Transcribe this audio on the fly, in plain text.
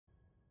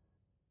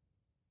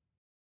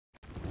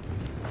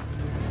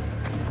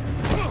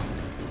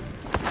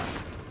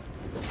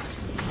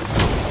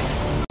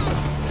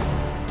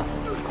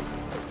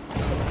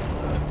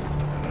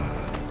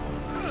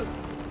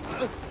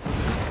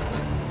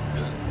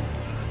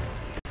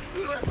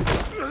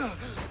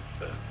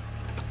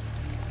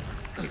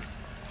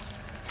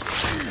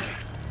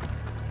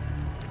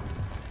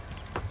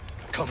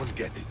come and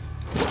get it.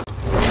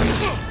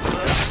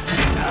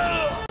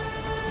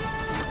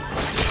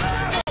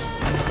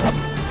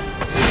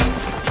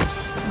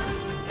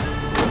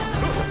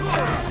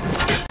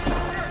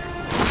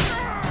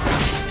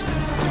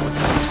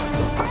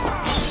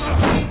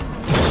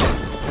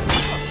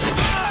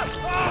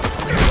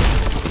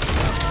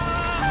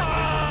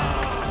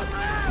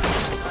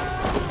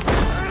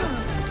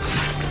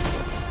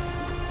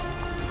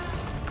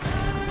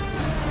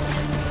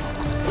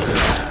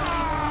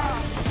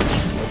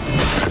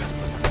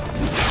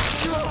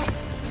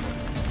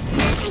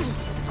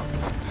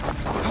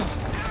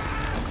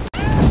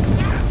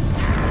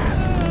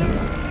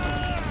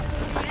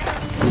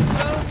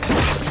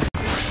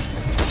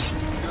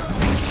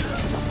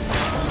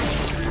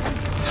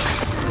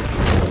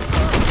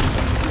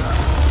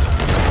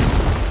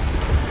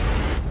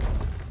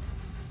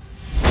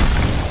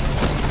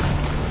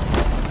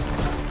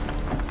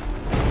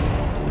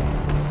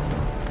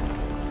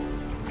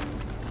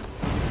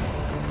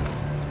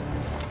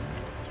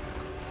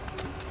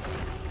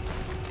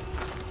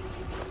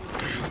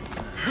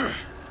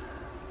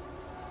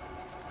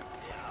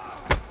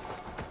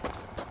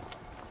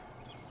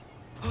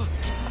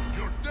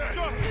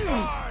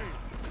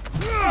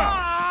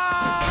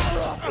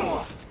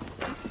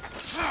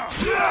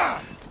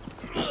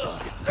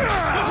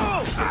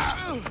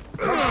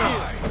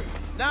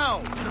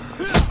 Now!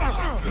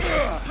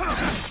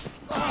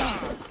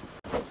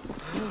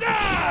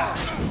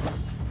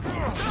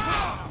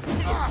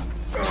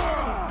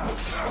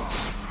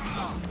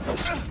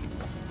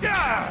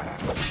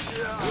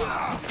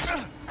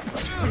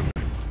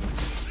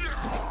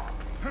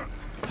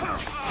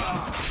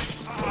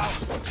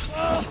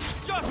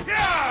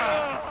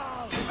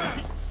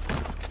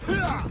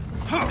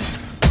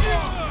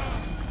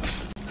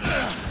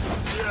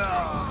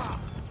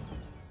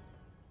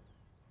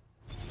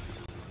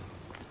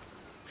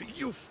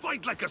 You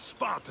fight like a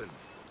Spartan.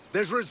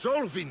 There's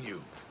resolve in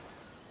you.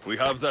 We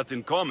have that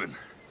in common.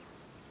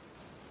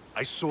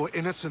 I saw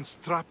innocents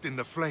trapped in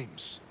the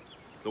flames.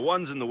 The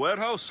ones in the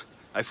warehouse?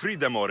 I freed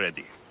them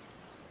already.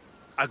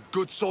 A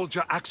good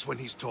soldier acts when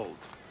he's told.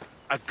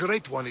 A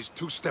great one is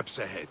 2 steps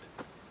ahead.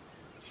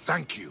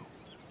 Thank you.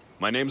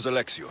 My name's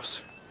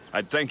Alexios.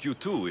 I'd thank you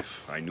too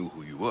if I knew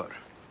who you were.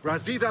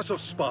 Brasidas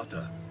of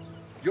Sparta.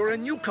 You're a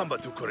newcomer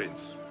to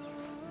Corinth.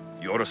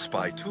 You're a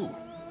spy too.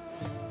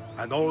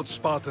 An old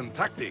Spartan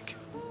tactic.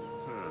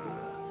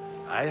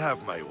 I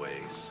have my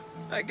ways.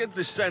 I get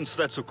the sense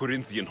that's a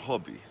Corinthian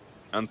hobby.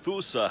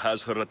 Anthusa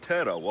has her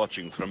Atera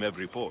watching from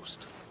every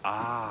post.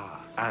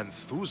 Ah,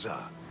 Anthusa.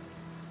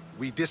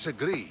 We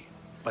disagree,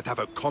 but have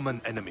a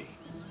common enemy.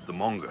 The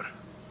Monger.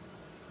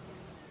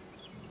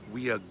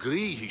 We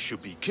agree he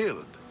should be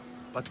killed,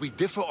 but we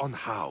differ on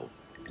how.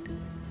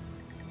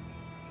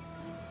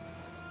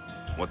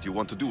 What do you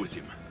want to do with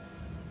him?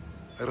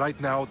 Right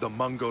now, the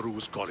Monger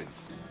rules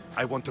Corinth.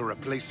 I want to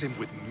replace him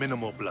with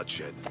minimal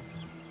bloodshed.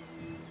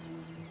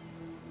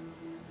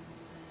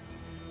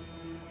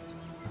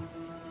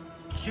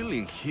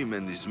 Killing him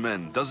and his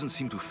men doesn't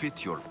seem to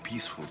fit your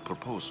peaceful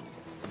proposal.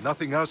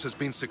 Nothing else has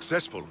been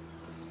successful.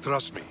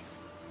 Trust me.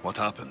 What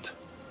happened?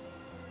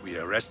 We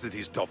arrested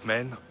his top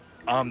men,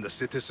 armed the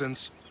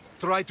citizens,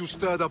 tried to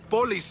stir the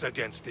police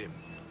against him.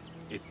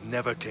 It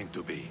never came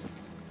to be.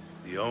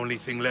 The only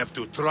thing left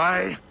to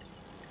try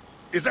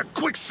is a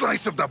quick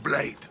slice of the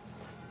blade.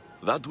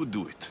 That would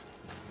do it.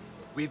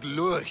 We'd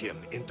lure him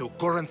into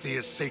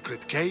Corinthia's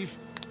sacred cave,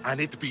 and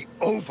it'd be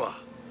over.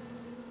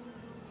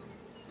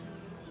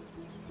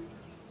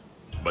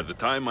 By the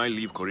time I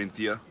leave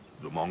Corinthia,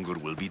 the Monger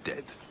will be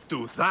dead.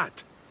 Do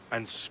that,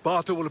 and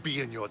Sparta will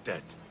be in your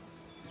debt.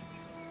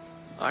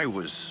 I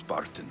was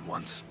Spartan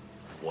once.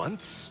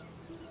 Once?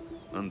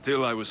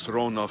 Until I was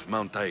thrown off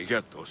Mount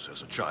Taygetos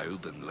as a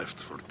child and left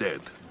for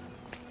dead.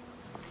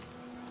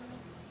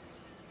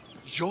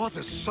 You're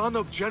the son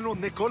of General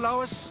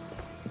Nikolaos?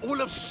 All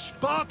of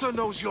Sparta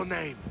knows your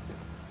name.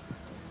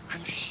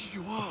 And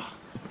here you are,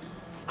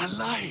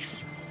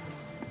 alive.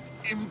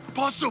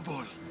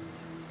 Impossible.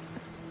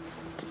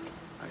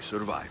 I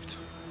survived.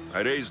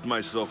 I raised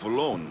myself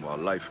alone while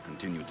life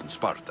continued in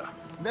Sparta.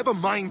 Never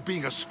mind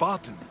being a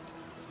Spartan.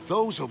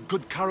 Those of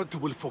good character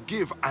will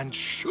forgive and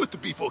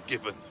should be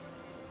forgiven.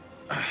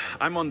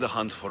 I'm on the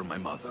hunt for my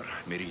mother,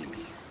 Myrine.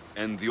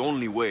 And the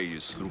only way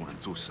is through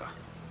Anthusa.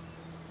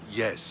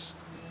 Yes,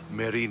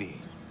 Myrine.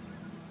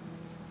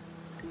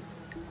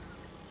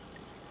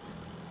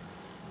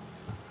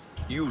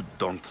 You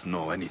don't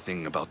know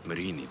anything about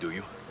Myrine, do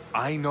you?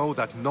 I know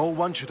that no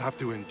one should have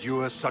to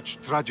endure such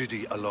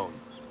tragedy alone.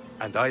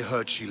 And I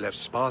heard she left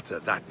Sparta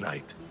that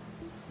night.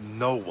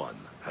 No one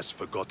has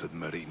forgotten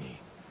Myrine.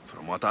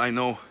 From what I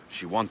know,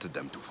 she wanted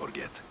them to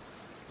forget.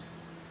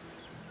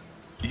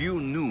 You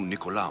knew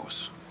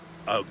Nikolaos.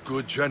 A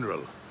good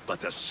general,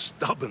 but a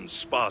stubborn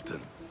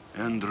Spartan.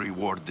 And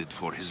rewarded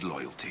for his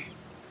loyalty.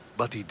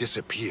 But he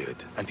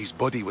disappeared, and his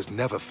body was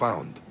never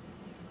found.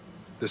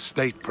 The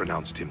state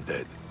pronounced him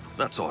dead.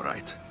 That's all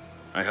right.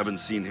 I haven't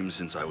seen him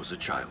since I was a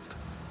child.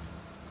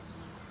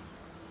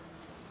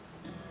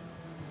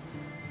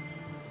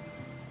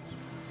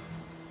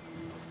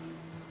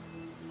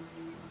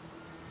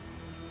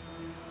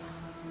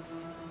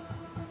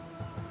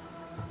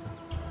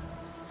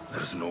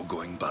 There's no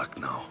going back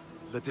now.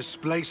 The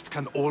displaced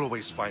can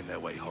always find their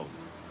way home.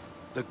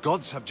 The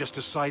gods have just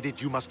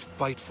decided you must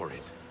fight for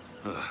it.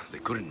 They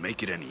couldn't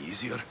make it any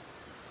easier.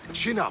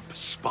 Chin up,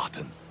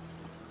 Spartan.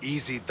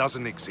 Easy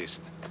doesn't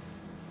exist.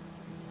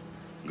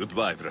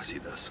 Goodbye,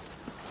 Brasidas.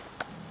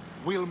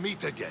 We'll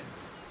meet again.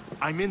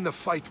 I'm in the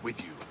fight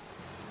with you.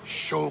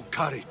 Show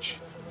courage.